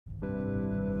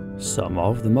Some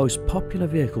of the most popular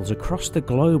vehicles across the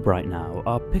globe right now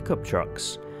are pickup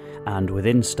trucks, and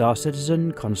within Star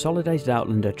Citizen, Consolidated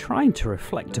Outland are trying to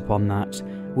reflect upon that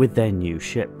with their new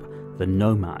ship, the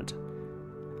Nomad.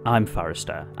 I'm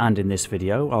Forrester, and in this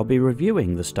video I'll be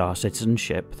reviewing the Star Citizen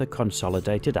ship, the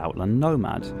Consolidated Outland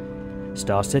Nomad.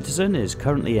 Star Citizen is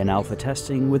currently in alpha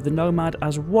testing with the Nomad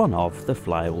as one of the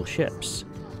flyable ships.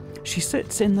 She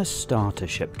sits in the starter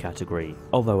ship category,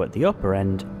 although at the upper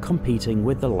end, competing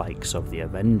with the likes of the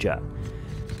Avenger.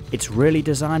 It's really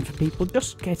designed for people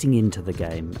just getting into the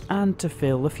game, and to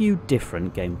fill a few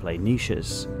different gameplay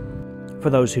niches.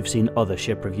 For those who've seen other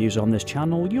ship reviews on this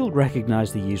channel, you'll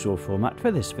recognise the usual format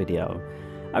for this video.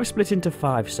 I've split into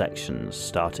 5 sections,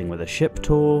 starting with a ship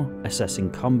tour, assessing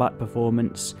combat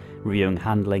performance, reviewing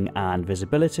handling and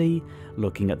visibility,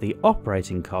 looking at the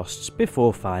operating costs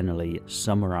before finally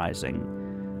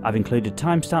summarising. I've included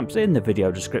timestamps in the video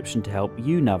description to help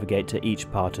you navigate to each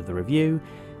part of the review,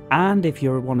 and if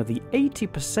you're one of the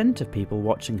 80% of people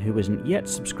watching who isn't yet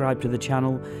subscribed to the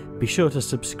channel, be sure to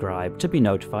subscribe to be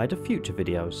notified of future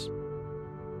videos.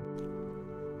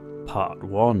 Part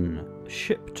 1.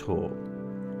 Ship Tour.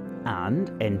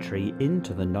 And entry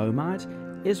into the Nomad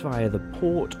is via the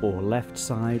port or left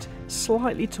side,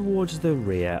 slightly towards the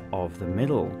rear of the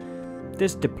middle.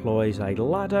 This deploys a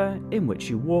ladder in which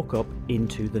you walk up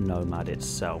into the Nomad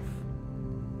itself.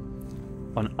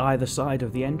 On either side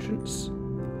of the entrance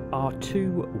are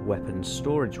 2 weapons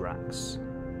storage racks.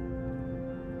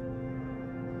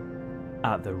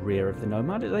 At the rear of the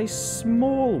Nomad is a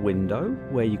small window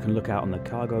where you can look out on the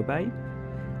cargo bay,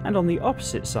 and on the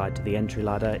opposite side to the entry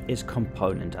ladder is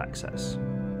component access.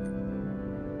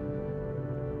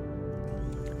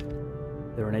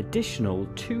 There are an additional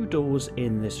 2 doors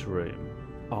in this room.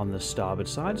 On the starboard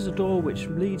side is a door which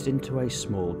leads into a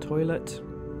small toilet,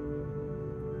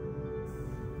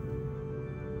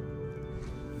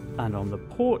 and on the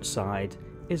port side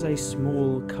is a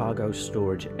small cargo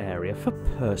storage area for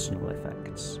personal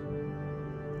effects.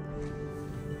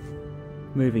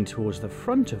 Moving towards the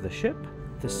front of the ship,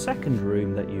 the second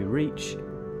room that you reach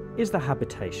is the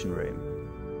habitation room.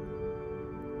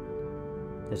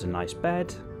 There's a nice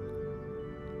bed,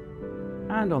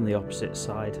 and on the opposite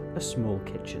side, a small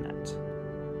kitchenette.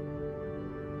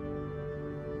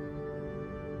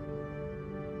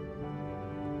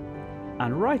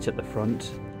 And right at the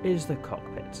front is the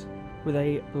cockpit, with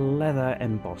a leather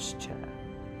embossed chair.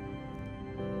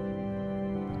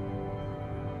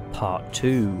 Part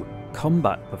 2.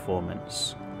 Combat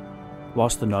Performance.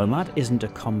 Whilst the Nomad isn't a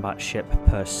combat ship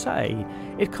per se,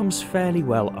 it comes fairly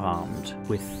well armed,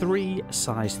 with 3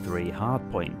 size 3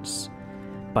 hardpoints.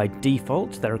 By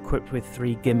default, they're equipped with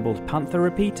 3 gimbaled Panther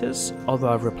repeaters,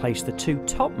 although I've replaced the 2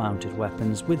 top-mounted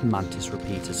weapons with Mantis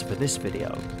repeaters for this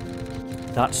video.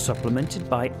 That's supplemented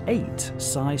by 8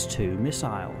 size 2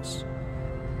 missiles.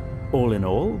 All in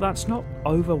all, that's not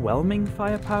overwhelming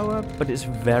firepower, but it's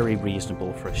very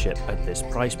reasonable for a ship at this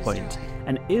price point,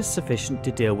 and is sufficient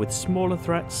to deal with smaller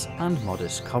threats and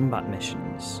modest combat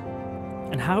missions.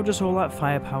 And how does all that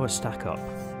firepower stack up?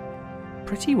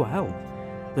 Pretty well.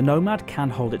 The Nomad can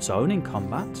hold its own in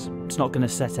combat. It's not going to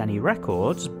set any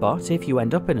records, but if you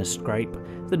end up in a scrape,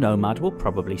 the Nomad will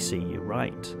probably see you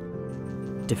right.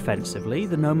 Defensively,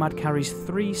 the Nomad carries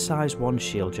 3 size 1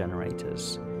 shield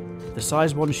generators. The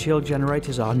size 1 shield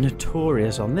generators are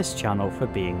notorious on this channel for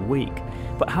being weak,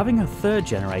 but having a 3rd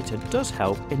generator does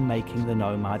help in making the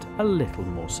Nomad a little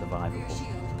more survivable.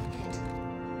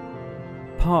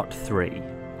 Part 3.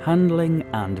 Handling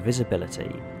and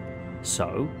Visibility.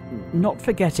 So, not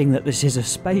forgetting that this is a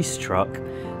space truck,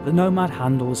 the Nomad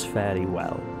handles fairly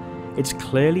well. It's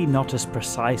clearly not as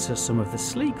precise as some of the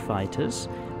sleek fighters,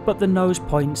 but the nose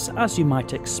points as you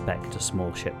might expect a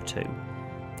small ship to.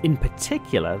 In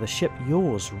particular, the ship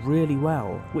yaws really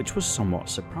well, which was somewhat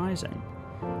surprising.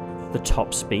 The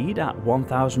top speed at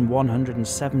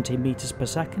 1,170 meters per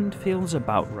second feels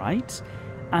about right,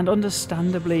 and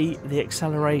understandably the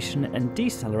acceleration and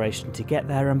deceleration to get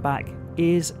there and back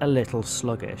is a little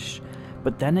sluggish,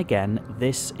 but then again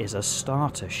this is a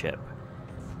starter ship.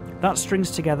 That strings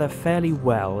together fairly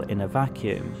well in a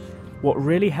vacuum. What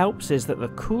really helps is that the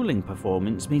cooling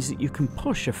performance means that you can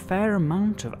push a fair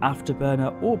amount of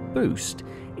afterburner or boost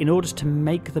in order to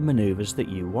make the manoeuvres that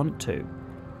you want to.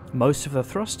 Most of the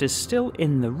thrust is still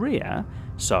in the rear,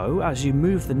 so as you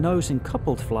move the nose in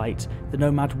coupled flight, the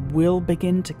Nomad will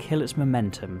begin to kill its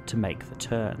momentum to make the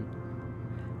turn.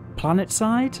 Planet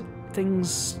side,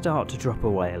 things start to drop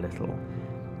away a little.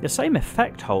 The same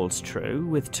effect holds true,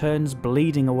 with turns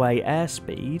bleeding away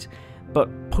airspeed,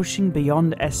 but pushing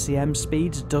beyond SCM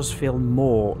speeds does feel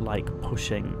more like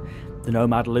pushing. The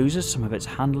Nomad loses some of its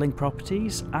handling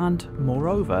properties and,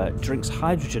 moreover, drinks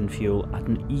hydrogen fuel at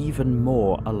an even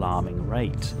more alarming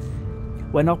rate.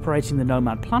 When operating the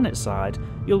Nomad planet side,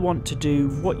 you'll want to do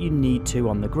what you need to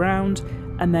on the ground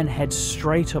and then head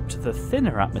straight up to the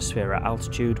thinner atmosphere at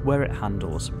altitude where it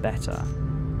handles better.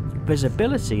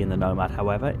 Visibility in the Nomad,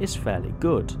 however, is fairly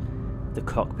good. The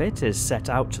cockpit is set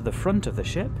out to the front of the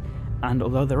ship, and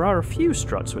although there are a few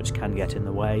struts which can get in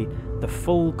the way, the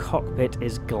full cockpit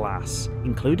is glass,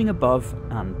 including above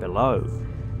and below.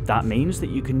 That means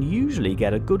that you can usually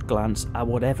get a good glance at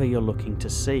whatever you're looking to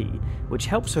see, which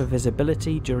helps with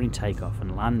visibility during takeoff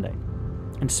and landing.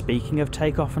 And speaking of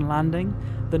takeoff and landing,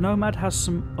 the Nomad has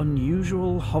some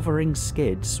unusual hovering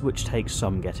skids which take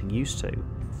some getting used to.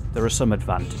 There are some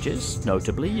advantages,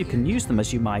 notably you can use them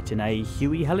as you might in a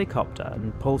Huey helicopter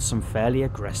and pull some fairly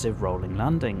aggressive rolling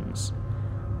landings.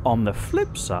 On the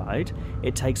flip side,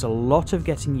 it takes a lot of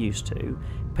getting used to,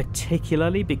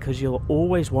 particularly because you'll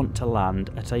always want to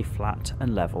land at a flat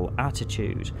and level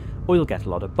attitude, or you'll get a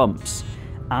lot of bumps,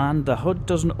 and the HUD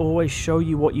doesn't always show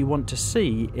you what you want to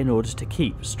see in order to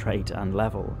keep straight and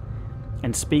level.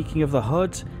 And speaking of the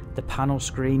HUD, the panel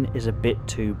screen is a bit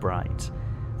too bright.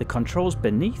 The controls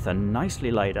beneath are nicely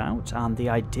laid out, and the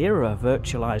idea of a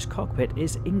virtualized cockpit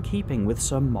is in keeping with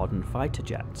some modern fighter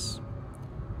jets.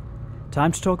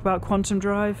 Time to talk about quantum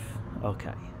drive?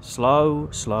 Okay, slow,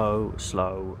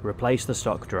 replace the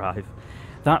stock drive.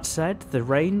 That said, the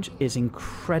range is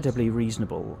incredibly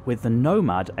reasonable, with the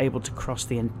Nomad able to cross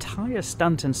the entire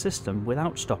Stanton system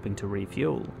without stopping to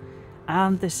refuel.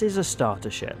 And this is a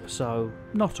starter ship, so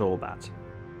not all bad.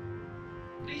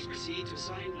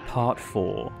 Part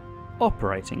 4.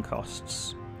 Operating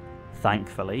costs.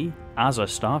 Thankfully, as a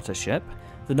starter ship,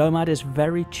 the Nomad is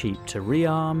very cheap to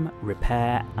rearm,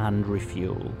 repair and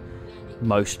refuel.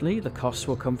 Mostly the costs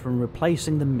will come from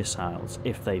replacing the missiles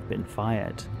if they've been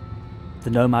fired. The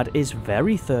Nomad is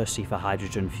very thirsty for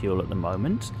hydrogen fuel at the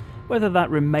moment. Whether that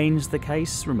remains the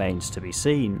case remains to be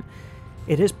seen.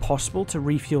 It is possible to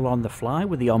refuel on the fly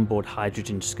with the onboard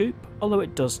hydrogen scoop, although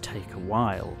it does take a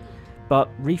while. But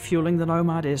refueling the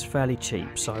Nomad is fairly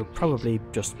cheap, so probably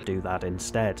just do that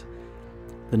instead.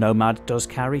 The Nomad does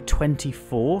carry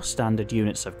 24 standard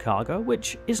units of cargo,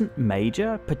 which isn't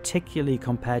major, particularly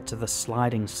compared to the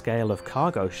sliding scale of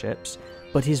cargo ships,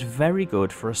 but is very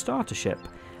good for a starter ship,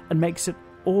 and makes it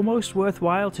almost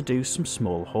worthwhile to do some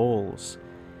small hauls.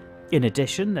 In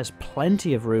addition, there's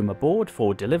plenty of room aboard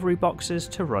for delivery boxes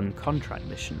to run contract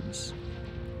missions.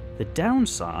 The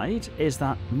downside is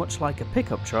that, much like a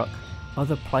pickup truck,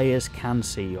 other players can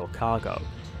see your cargo.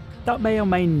 That may or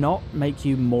may not make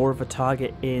you more of a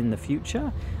target in the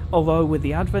future, although with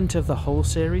the advent of the whole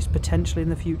series potentially in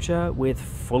the future with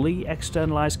fully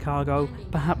externalized cargo,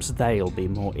 perhaps they'll be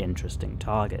more interesting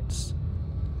targets.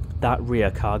 That rear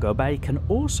cargo bay can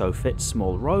also fit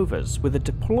small rovers with a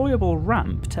deployable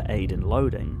ramp to aid in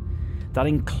loading. That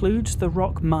includes the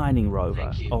rock mining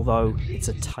rover, although it's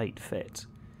a tight fit.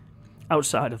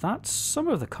 Outside of that, some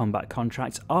of the combat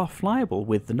contracts are flyable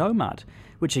with the Nomad,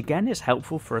 which again is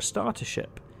helpful for a starter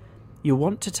ship. You'll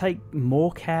want to take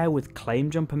more care with claim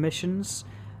jumper missions.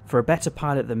 For a better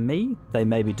pilot than me, they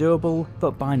may be doable,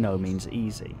 but by no means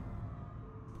easy.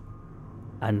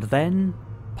 And then,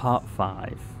 part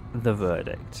 5, the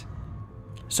verdict.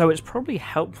 So it's probably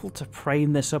helpful to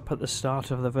frame this up at the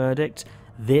start of the verdict.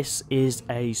 This is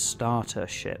a starter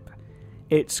ship.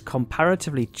 It's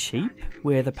comparatively cheap,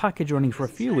 with a package running for a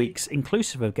few weeks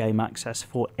inclusive of game access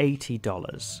for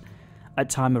 $80. At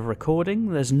time of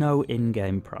recording, there's no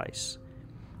in-game price.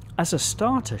 As a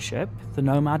starter ship, the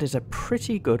Nomad is a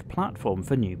pretty good platform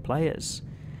for new players.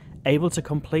 Able to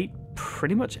complete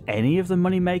pretty much any of the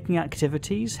money-making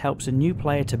activities helps a new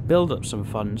player to build up some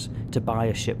funds to buy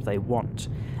a ship they want,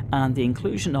 and the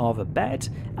inclusion of a bed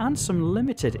and some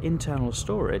limited internal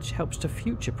storage helps to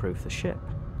future-proof the ship.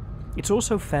 It's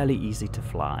also fairly easy to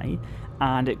fly,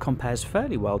 and it compares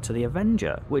fairly well to the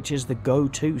Avenger, which is the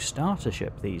go-to starter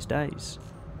ship these days.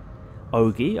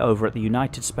 Ogie, over at the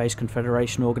United Space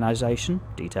Confederation organisation,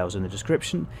 details in the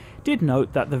description, did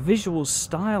note that the visual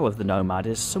style of the Nomad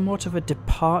is somewhat of a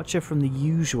departure from the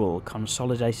usual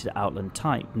Consolidated Outland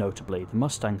type, notably the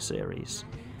Mustang series.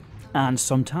 And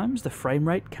sometimes the frame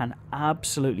rate can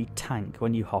absolutely tank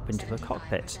when you hop into the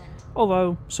cockpit,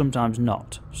 although sometimes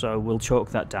not, so we'll chalk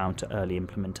that down to early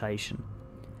implementation.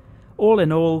 All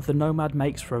in all, the Nomad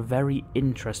makes for a very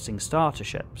interesting starter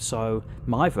ship, so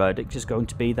my verdict is going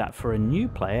to be that for a new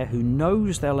player who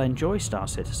knows they'll enjoy Star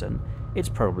Citizen, it's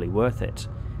probably worth it.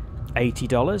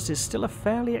 $80 is still a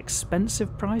fairly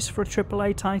expensive price for a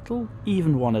AAA title,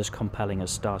 even one as compelling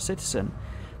as Star Citizen,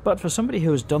 But for somebody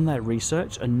who has done their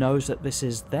research and knows that this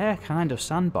is their kind of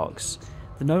sandbox,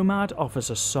 the Nomad offers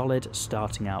a solid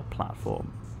starting out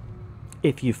platform.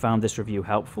 If you found this review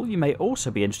helpful, you may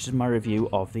also be interested in my review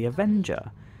of The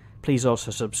Avenger. Please also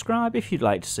subscribe if you'd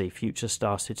like to see future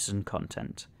Star Citizen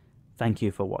content. Thank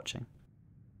you for watching.